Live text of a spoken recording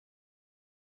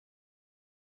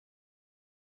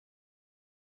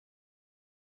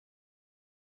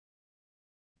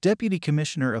Deputy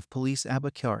Commissioner of Police ABBA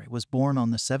KYARI was born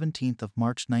on the 17th of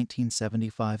March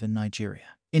 1975 in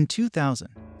Nigeria. In 2000,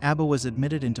 ABBA was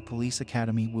admitted into Police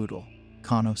Academy Wudil,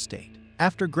 Kano State.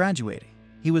 After graduating,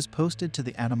 he was posted to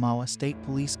the Adamawa State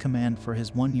Police Command for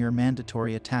his one-year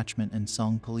mandatory attachment in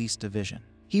Song Police Division.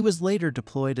 He was later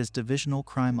deployed as Divisional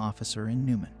Crime Officer in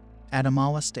Numan,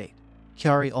 Adamawa State.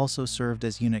 KYARI also served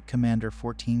as Unit Commander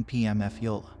 14 PMF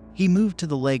Yola. He moved to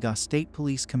the Lagos State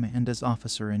Police Command as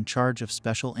officer in charge of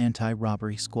Special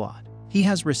Anti-Robbery Squad. He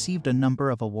has received a number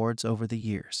of awards over the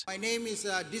years. My name is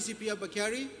DCP ABBA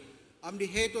KYARI. I'm the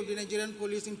head of the Nigerian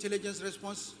Police Intelligence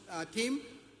Response Team.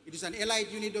 It is an allied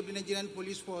unit of the Nigerian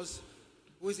Police Force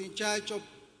who is in charge of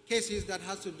cases that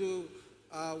has to do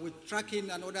with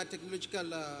tracking and other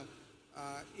technological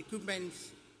equipment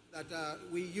that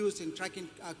we use in tracking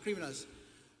criminals.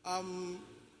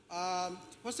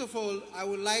 First of all, I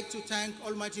would like to thank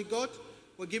Almighty God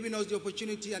for giving us the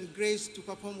opportunity and grace to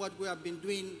perform what we have been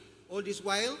doing all this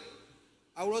while.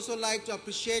 I would also like to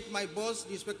appreciate my boss,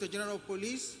 the Inspector General of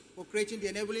Police, for creating the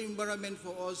enabling environment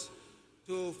for us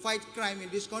to fight crime in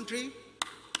this country.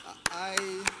 Thank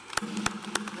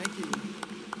you.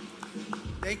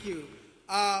 Thank you.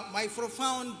 My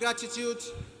profound gratitude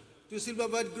to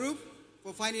Silverbird Group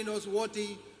for finding us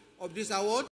worthy of this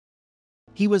award.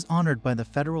 He was honored by the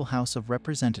Federal House of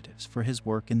Representatives for his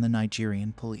work in the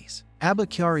Nigerian police. ABBA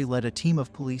KYARI led a team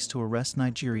of police to arrest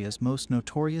Nigeria's most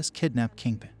notorious kidnap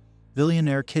kingpin,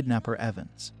 billionaire kidnapper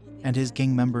Evans, and his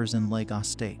gang members in Lagos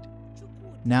State,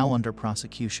 now under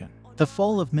prosecution. The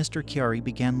fall of Mr. KYARI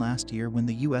began last year when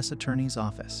the U.S. Attorney's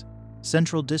Office,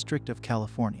 Central District of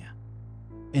California,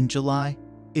 in July,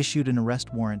 issued an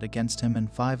arrest warrant against him and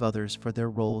 5 others for their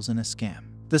roles in a scam.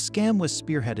 The scam was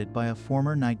spearheaded by a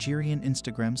former Nigerian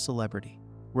Instagram celebrity,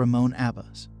 Ramon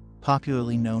Abbas,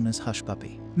 popularly known as Hush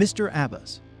Puppy. Mr.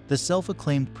 Abbas, the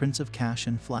self-acclaimed Prince of Cash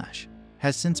and Flash,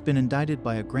 has since been indicted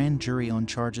by a grand jury on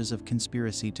charges of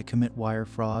conspiracy to commit wire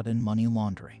fraud and money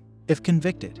laundering. If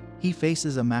convicted, he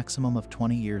faces a maximum of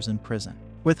 20 years in prison.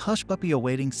 With Hush Puppy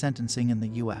awaiting sentencing in the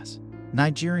U.S.,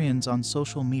 Nigerians on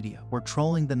social media were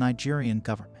trolling the Nigerian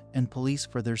government and police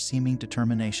for their seeming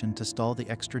determination to stall the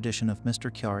extradition of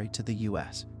Mr. KYARI to the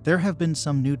U.S. There have been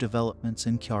some new developments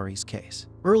in KYARI's case.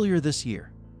 Earlier this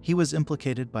year, he was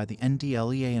implicated by the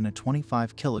NDLEA in a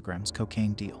 25 kilograms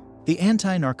cocaine deal. The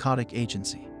Anti-Narcotic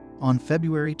Agency, on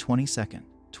February 22,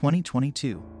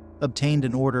 2022, obtained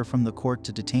an order from the court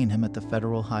to detain him at the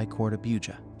Federal High Court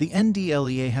Abuja. The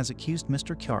NDLEA has accused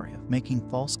Mr. KYARI of making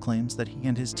false claims that he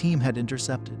and his team had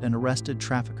intercepted and arrested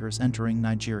traffickers entering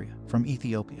Nigeria from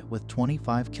Ethiopia with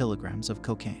 25 kilograms of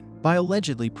cocaine by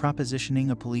allegedly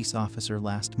propositioning a police officer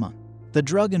last month. The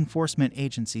Drug Enforcement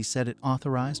Agency said it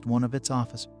authorized one of its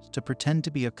officers to pretend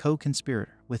to be a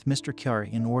co-conspirator with Mr.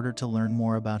 KYARI in order to learn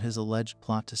more about his alleged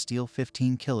plot to steal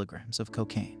 15 kilograms of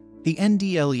cocaine. The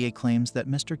NDLEA claims that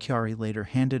Mr. KYARI later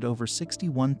handed over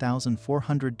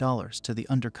 $61,400 to the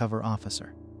undercover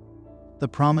officer, the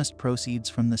promised proceeds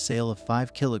from the sale of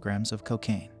 5 kilograms of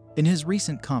cocaine. In his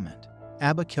recent comment,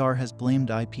 ABBA KYARI has blamed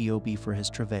IPOB for his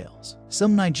travails.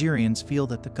 Some Nigerians feel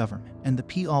that the government and the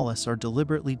POLIS are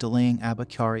deliberately delaying ABBA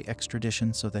KYARI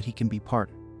extradition so that he can be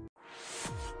pardoned.